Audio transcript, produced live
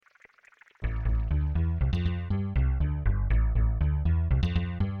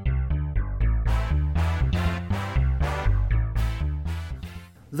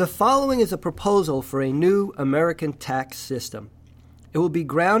The following is a proposal for a new American tax system. It will be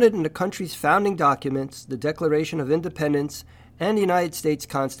grounded in the country's founding documents, the Declaration of Independence, and the United States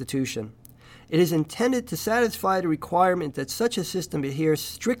Constitution. It is intended to satisfy the requirement that such a system adhere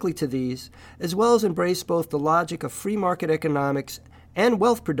strictly to these, as well as embrace both the logic of free market economics and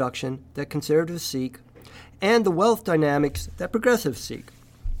wealth production that conservatives seek, and the wealth dynamics that progressives seek.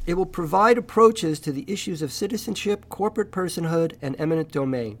 It will provide approaches to the issues of citizenship, corporate personhood, and eminent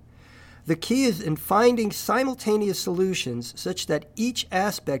domain. The key is in finding simultaneous solutions such that each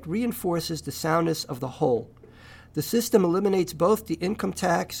aspect reinforces the soundness of the whole. The system eliminates both the income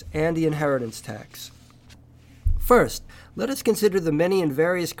tax and the inheritance tax. First, let us consider the many and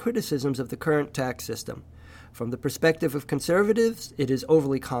various criticisms of the current tax system. From the perspective of conservatives, it is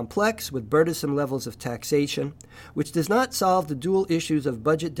overly complex with burdensome levels of taxation, which does not solve the dual issues of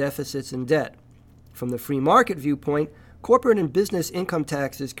budget deficits and debt. From the free market viewpoint, corporate and business income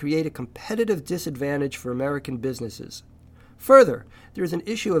taxes create a competitive disadvantage for American businesses. Further, there is an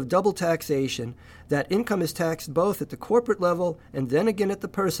issue of double taxation, that income is taxed both at the corporate level and then again at the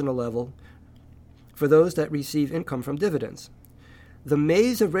personal level for those that receive income from dividends. The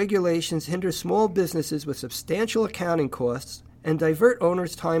maze of regulations hinders small businesses with substantial accounting costs and divert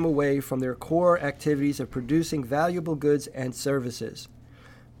owners' time away from their core activities of producing valuable goods and services.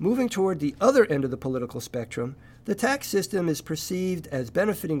 Moving toward the other end of the political spectrum, the tax system is perceived as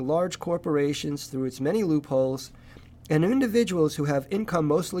benefiting large corporations through its many loopholes and individuals who have income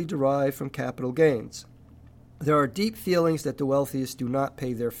mostly derived from capital gains. There are deep feelings that the wealthiest do not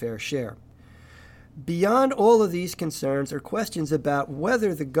pay their fair share. Beyond all of these concerns are questions about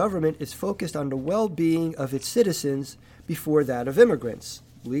whether the government is focused on the well-being of its citizens before that of immigrants,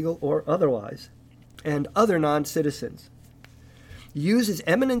 legal or otherwise, and other non-citizens. Uses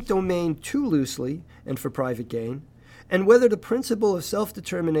eminent domain too loosely and for private gain, and whether the principle of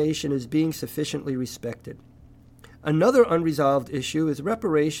self-determination is being sufficiently respected. Another unresolved issue is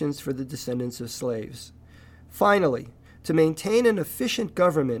reparations for the descendants of slaves. Finally, to maintain an efficient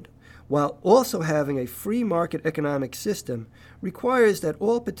government while also having a free market economic system requires that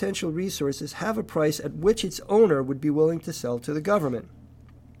all potential resources have a price at which its owner would be willing to sell to the government.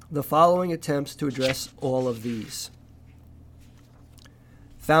 The following attempts to address all of these.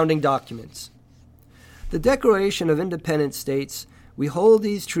 Founding documents. The Declaration of Independence states, "We hold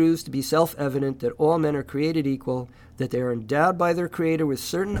these truths to be self-evident that all men are created equal, that they are endowed by their Creator with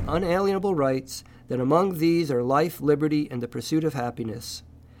certain unalienable rights, that among these are life, liberty, and the pursuit of happiness.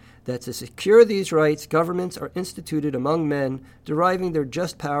 That to secure these rights, governments are instituted among men, deriving their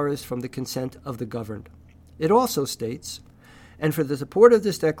just powers from the consent of the governed." It also states, "And for the support of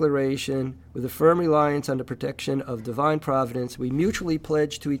this declaration, with a firm reliance on the protection of divine providence, we mutually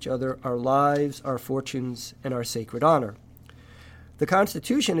pledge to each other our lives, our fortunes, and our sacred honor." The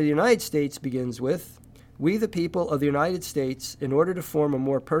Constitution of the United States begins with, "We, the people of the United States, in order to form a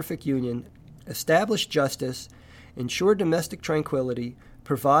more perfect union, establish justice, ensure domestic tranquility,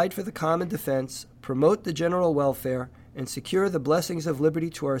 provide for the common defense, promote the general welfare, and secure the blessings of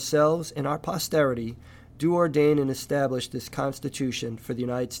liberty to ourselves and our posterity, do ordain and establish this Constitution for the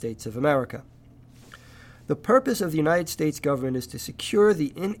United States of America." The purpose of the United States government is to secure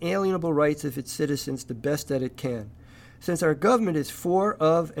the inalienable rights of its citizens the best that it can. Since our government is for,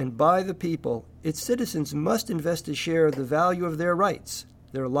 of, and by the people, its citizens must invest a share of the value of their rights,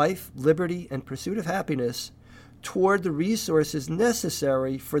 their life, liberty, and pursuit of happiness, toward the resources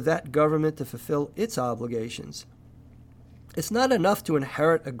necessary for that government to fulfill its obligations. It's not enough to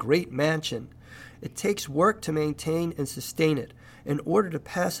inherit a great mansion. It takes work to maintain and sustain it in order to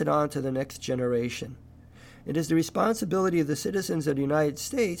pass it on to the next generation. It is the responsibility of the citizens of the United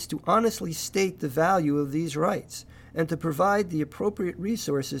States to honestly state the value of these rights and to provide the appropriate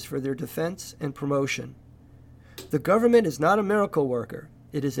resources for their defense and promotion. The government is not a miracle worker.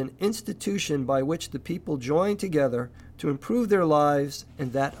 It is an institution by which the people join together to improve their lives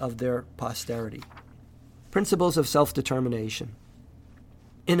and that of their posterity. Principles of self-determination.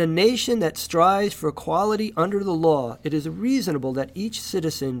 In a nation that strives for equality under the law, it is reasonable that each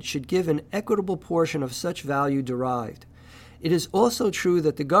citizen should give an equitable portion of such value derived. It is also true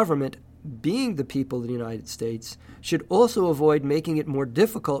that the government, being the people of the United States, should also avoid making it more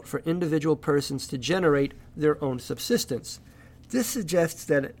difficult for individual persons to generate their own subsistence. This suggests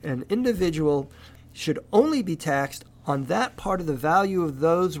that an individual should only be taxed on that part of the value of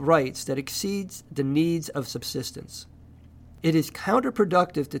those rights that exceeds the needs of subsistence. It is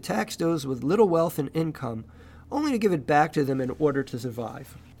counterproductive to tax those with little wealth and income, only to give it back to them in order to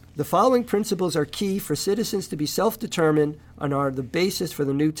survive. The following principles are key for citizens to be self-determined and are the basis for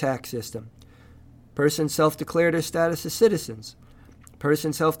the new tax system. Persons self-declare their status as citizens.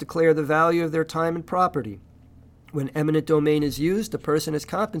 Persons self-declare the value of their time and property. When eminent domain is used, the person is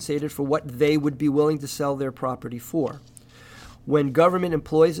compensated for what they would be willing to sell their property for. When government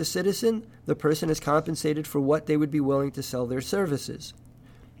employs a citizen, the person is compensated for what they would be willing to sell their services.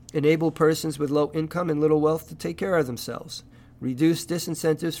 Enable persons with low income and little wealth to take care of themselves. Reduce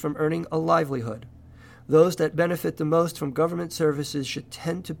disincentives from earning a livelihood. Those that benefit the most from government services should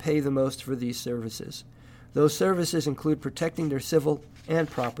tend to pay the most for these services. Those services include protecting their civil and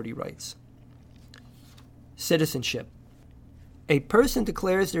property rights. Citizenship. A person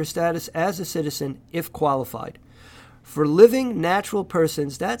declares their status as a citizen if qualified. For living natural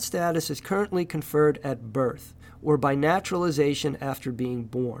persons, that status is currently conferred at birth or by naturalization after being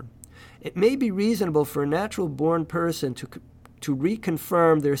born. It may be reasonable for a natural-born person to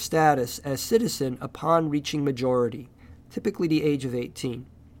reconfirm their status as citizen upon reaching majority, typically the age of 18.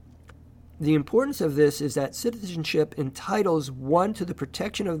 The importance of this is that citizenship entitles one to the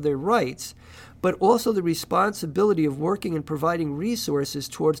protection of their rights, but also the responsibility of working and providing resources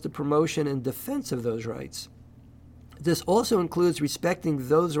towards the promotion and defense of those rights. This also includes respecting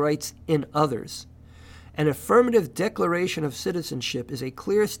those rights in others. An affirmative declaration of citizenship is a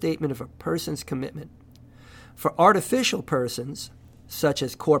clear statement of a person's commitment. For artificial persons, such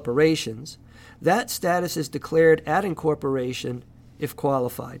as corporations, that status is declared at incorporation if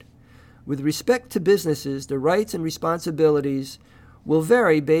qualified. With respect to businesses, the rights and responsibilities will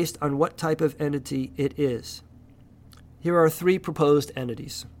vary based on what type of entity it is. Here are 3 proposed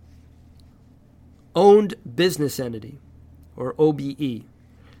entities. Owned business entity, or OBE.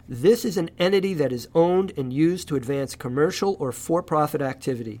 This is an entity that is owned and used to advance commercial or for-profit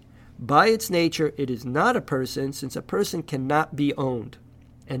activity. By its nature, it is not a person, since a person cannot be owned.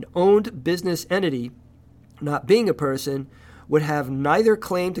 An owned business entity, not being a person, would have neither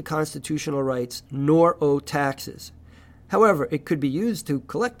claim to constitutional rights nor owe taxes. However, it could be used to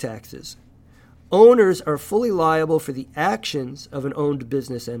collect taxes. Owners are fully liable for the actions of an owned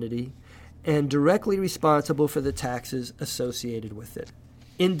business entity and directly responsible for the taxes associated with it.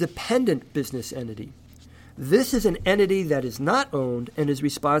 Independent business entity. This is an entity that is not owned and is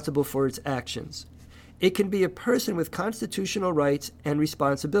responsible for its actions. It can be a person with constitutional rights and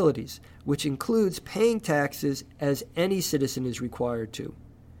responsibilities, which includes paying taxes as any citizen is required to.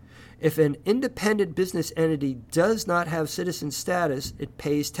 If an independent business entity does not have citizen status, it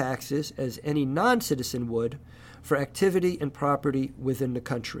pays taxes as any non-citizen would for activity and property within the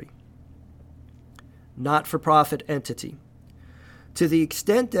country. Not-for-profit entity. To the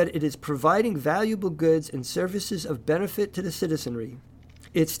extent that it is providing valuable goods and services of benefit to the citizenry,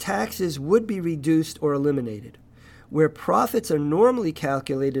 its taxes would be reduced or eliminated. Where profits are normally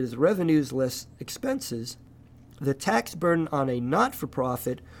calculated as revenues less expenses, the tax burden on a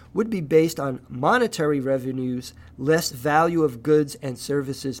not-for-profit would be based on monetary revenues less value of goods and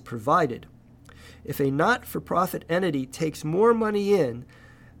services provided. If a not-for-profit entity takes more money in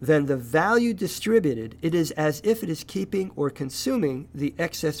than the value distributed, it is as if it is keeping or consuming the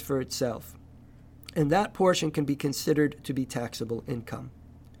excess for itself, and that portion can be considered to be taxable income.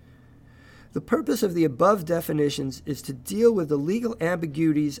 The purpose of the above definitions is to deal with the legal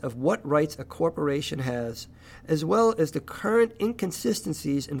ambiguities of what rights a corporation has, as well as the current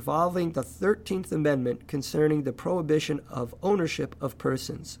inconsistencies involving the 13th Amendment concerning the prohibition of ownership of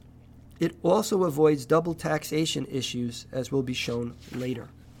persons. It also avoids double taxation issues, as will be shown later.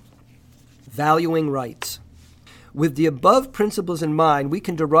 Valuing rights. With the above principles in mind, we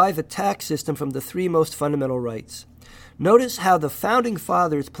can derive a tax system from the 3 most fundamental rights. Notice how the Founding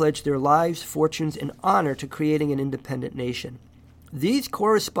Fathers pledged their lives, fortunes, and honor to creating an independent nation. These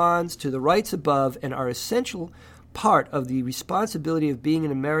correspond to the rights above and are essential part of the responsibility of being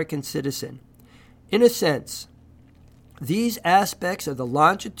an American citizen. In a sense, these aspects are the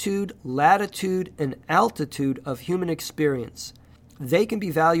longitude, latitude, and altitude of human experience. They can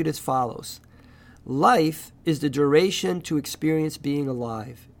be valued as follows. Life is the duration to experience being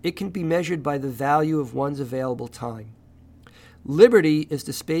alive. It can be measured by the value of one's available time. Liberty is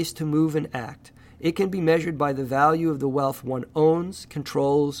the space to move and act. It can be measured by the value of the wealth one owns,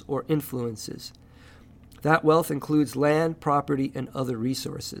 controls, or influences. That wealth includes land, property, and other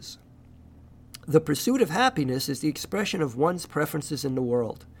resources. The pursuit of happiness is the expression of one's preferences in the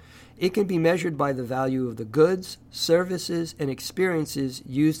world. It can be measured by the value of the goods, services, and experiences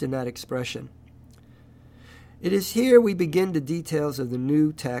used in that expression. It is here we begin the details of the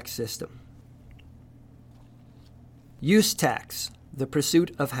new tax system. Use tax, the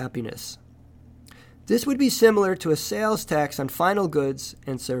pursuit of happiness. This would be similar to a sales tax on final goods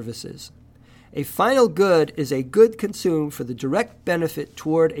and services. A final good is a good consumed for the direct benefit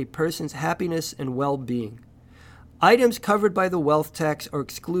toward a person's happiness and well-being. Items covered by the wealth tax are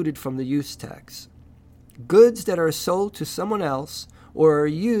excluded from the use tax. Goods that are sold to someone else or are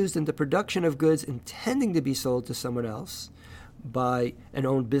used in the production of goods intending to be sold to someone else by an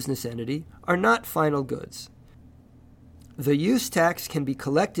owned business entity are not final goods. The use tax can be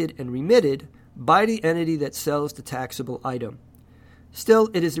collected and remitted by the entity that sells the taxable item. Still,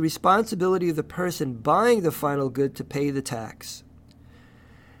 it is the responsibility of the person buying the final good to pay the tax.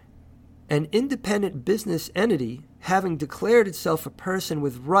 An independent business entity, having declared itself a person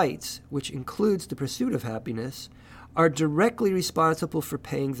with rights, which includes the pursuit of happiness, are directly responsible for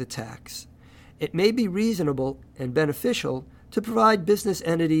paying the tax. It may be reasonable and beneficial to provide business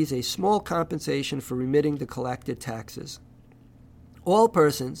entities a small compensation for remitting the collected taxes. All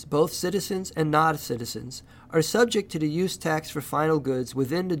persons, both citizens and non-citizens, are subject to the use tax for final goods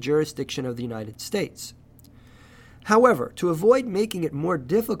within the jurisdiction of the United States. However, to avoid making it more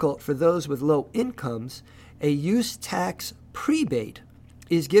difficult for those with low incomes, a use tax prebate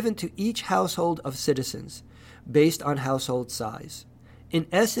is given to each household of citizens based on household size. In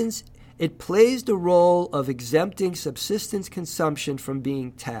essence, it plays the role of exempting subsistence consumption from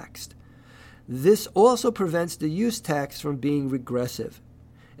being taxed. This also prevents the use tax from being regressive.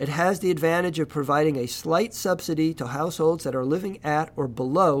 It has the advantage of providing a slight subsidy to households that are living at or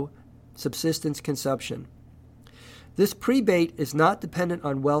below subsistence consumption. This prebate is not dependent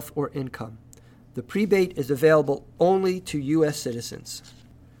on wealth or income. The prebate is available only to U.S. citizens.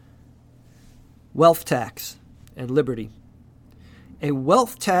 Wealth tax and liberty. A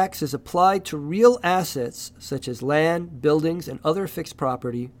wealth tax is applied to real assets such as land, buildings, and other fixed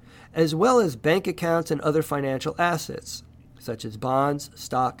property, as well as bank accounts and other financial assets, such as bonds,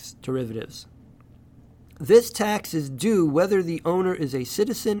 stocks, derivatives. This tax is due whether the owner is a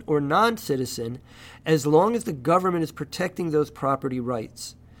citizen or non-citizen, as long as the government is protecting those property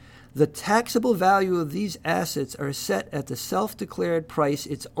rights. The taxable value of these assets are set at the self-declared price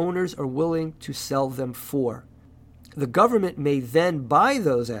its owners are willing to sell them for. The government may then buy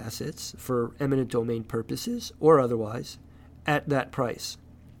those assets for eminent domain purposes or otherwise at that price.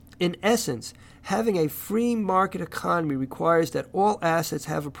 In essence, having a free market economy requires that all assets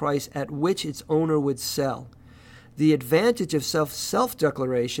have a price at which its owner would sell. The advantage of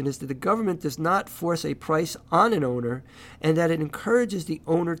self-declaration is that the government does not force a price on an owner and that it encourages the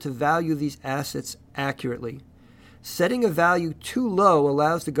owner to value these assets accurately. Setting a value too low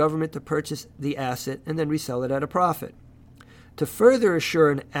allows the government to purchase the asset and then resell it at a profit. To further assure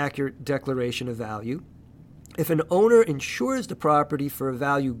an accurate declaration of value, if an owner insures the property for a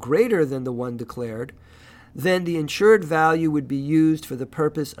value greater than the one declared, then the insured value would be used for the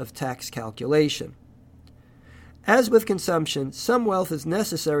purpose of tax calculation. As with consumption, some wealth is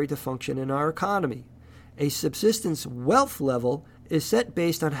necessary to function in our economy. A subsistence wealth level is set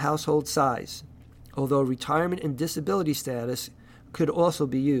based on household size, although retirement and disability status could also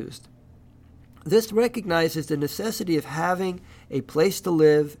be used. This recognizes the necessity of having a place to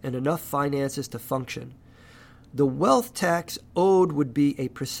live and enough finances to function. The wealth tax owed would be a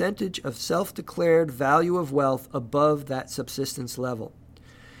percentage of self-declared value of wealth above that subsistence level.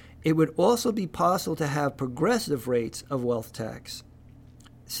 It would also be possible to have progressive rates of wealth tax.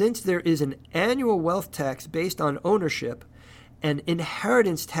 Since there is an annual wealth tax based on ownership, an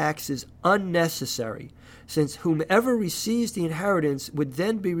inheritance tax is unnecessary, since whomever receives the inheritance would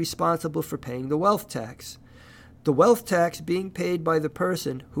then be responsible for paying the wealth tax. The wealth tax being paid by the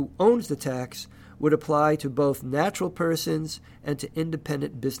person who owns the tax would apply to both natural persons and to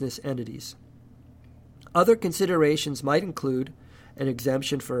independent business entities. Other considerations might include an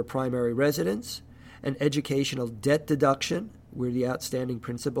exemption for a primary residence, an educational debt deduction, where the outstanding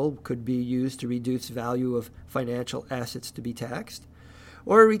principal could be used to reduce value of financial assets to be taxed,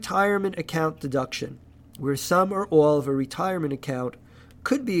 or a retirement account deduction, where some or all of a retirement account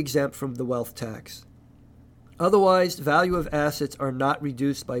could be exempt from the wealth tax. Otherwise, value of assets are not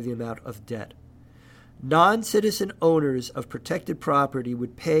reduced by the amount of debt. Non-citizen owners of protected property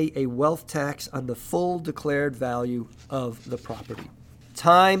would pay a wealth tax on the full declared value of the property.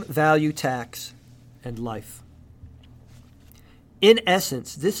 Time value tax and life. In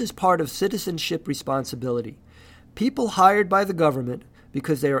essence, this is part of citizenship responsibility. People hired by the government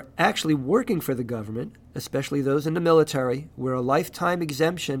because they are actually working for the government, especially those in the military, where a lifetime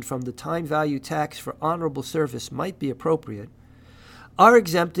exemption from the time value tax for honorable service might be appropriate, are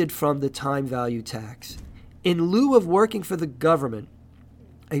exempted from the time value tax. In lieu of working for the government,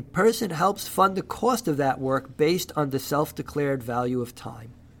 a person helps fund the cost of that work based on the self-declared value of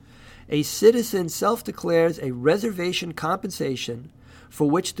time. A citizen self-declares a reservation compensation for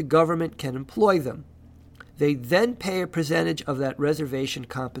which the government can employ them. They then pay a percentage of that reservation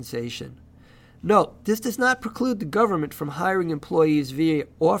compensation. Note, this does not preclude the government from hiring employees via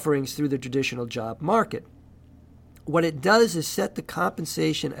offerings through the traditional job market. What it does is set the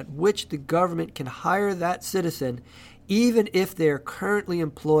compensation at which the government can hire that citizen even if they are currently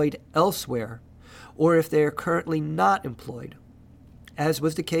employed elsewhere or if they are currently not employed. As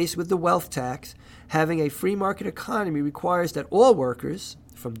was the case with the wealth tax, having a free market economy requires that all workers,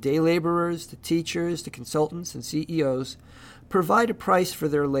 from day laborers to teachers to consultants and CEOs, provide a price for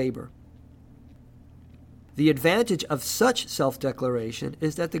their labor. The advantage of such self-declaration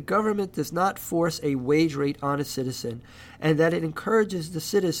is that the government does not force a wage rate on a citizen and that it encourages the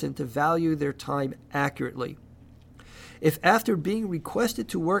citizen to value their time accurately. If after being requested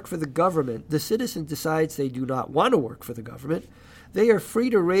to work for the government, the citizen decides they do not want to work for the government, they are free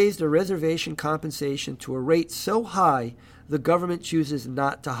to raise their reservation compensation to a rate so high the government chooses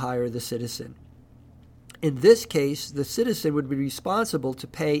not to hire the citizen. In this case, the citizen would be responsible to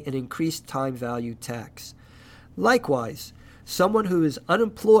pay an increased time value tax. Likewise, someone who is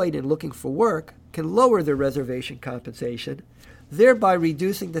unemployed and looking for work can lower their reservation compensation, thereby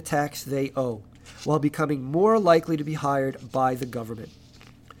reducing the tax they owe, while becoming more likely to be hired by the government.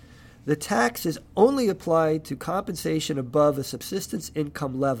 The tax is only applied to compensation above a subsistence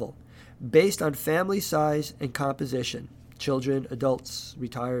income level, based on family size and composition, children, adults,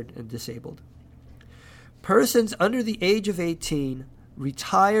 retired, and disabled. Persons under the age of 18,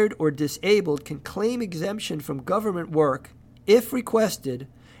 retired or disabled, can claim exemption from government work if requested,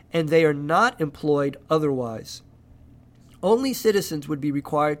 and they are not employed otherwise. Only citizens would be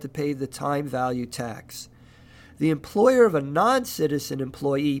required to pay the time value tax. The employer of a non-citizen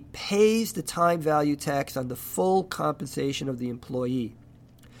employee pays the time value tax on the full compensation of the employee.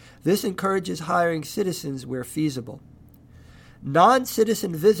 This encourages hiring citizens where feasible.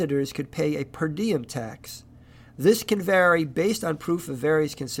 Non-citizen visitors could pay a per diem tax. This can vary based on proof of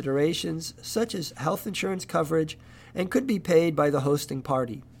various considerations, such as health insurance coverage, and could be paid by the hosting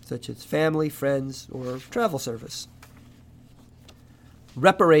party, such as family, friends, or travel service.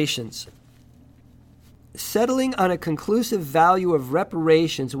 Reparations. Settling on a conclusive value of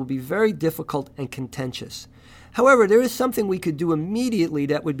reparations will be very difficult and contentious. However, there is something we could do immediately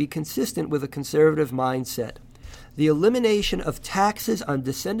that would be consistent with a conservative mindset. The elimination of taxes on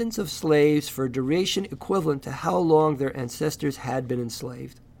descendants of slaves for a duration equivalent to how long their ancestors had been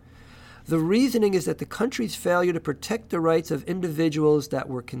enslaved. The reasoning is that the country's failure to protect the rights of individuals that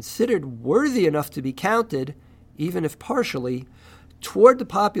were considered worthy enough to be counted, even if partially, toward the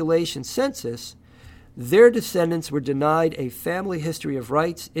population census, their descendants were denied a family history of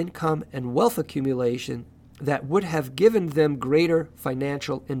rights, income, and wealth accumulation that would have given them greater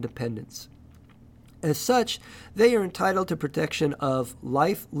financial independence. As such, they are entitled to protection of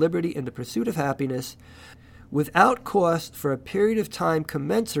life, liberty, and the pursuit of happiness without cost for a period of time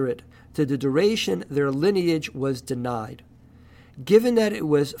commensurate to the duration their lineage was denied. Given that it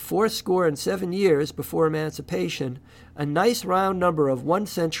was 77 years before emancipation, a nice round number of 1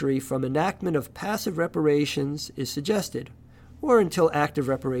 century from enactment of passive reparations is suggested, or until active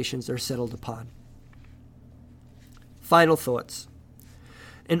reparations are settled upon. Final thoughts.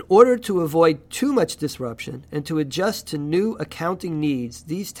 In order to avoid too much disruption and to adjust to new accounting needs,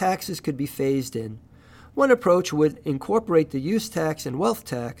 these taxes could be phased in. One approach would incorporate the use tax and wealth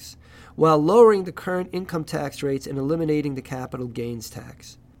tax, while lowering the current income tax rates and eliminating the capital gains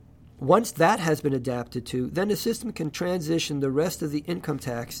tax. Once that has been adapted to, then the system can transition the rest of the income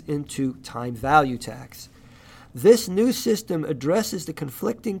tax into time value tax. This new system addresses the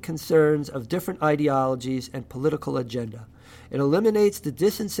conflicting concerns of different ideologies and political agenda. It eliminates the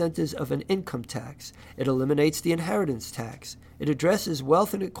disincentives of an income tax. It eliminates the inheritance tax. It addresses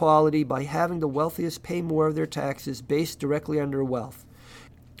wealth inequality by having the wealthiest pay more of their taxes based directly on their wealth.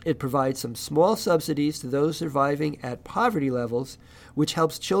 It provides some small subsidies to those surviving at poverty levels, which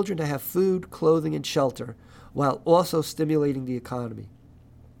helps children to have food, clothing, and shelter, while also stimulating the economy.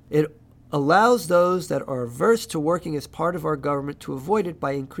 It allows those that are averse to working as part of our government to avoid it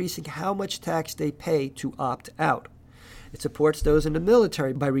by increasing how much tax they pay to opt out. It supports those in the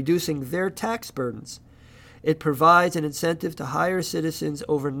military by reducing their tax burdens. It provides an incentive to hire citizens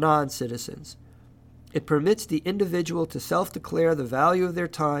over non-citizens. It permits the individual to self-declare the value of their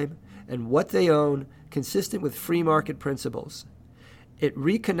time and what they own, consistent with free market principles. It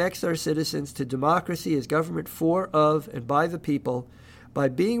reconnects our citizens to democracy as government for, of, and by the people by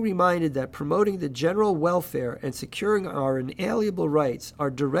being reminded that promoting the general welfare and securing our inalienable rights are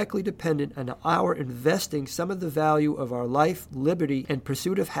directly dependent on our investing some of the value of our life, liberty, and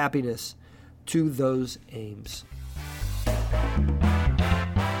pursuit of happiness to those aims.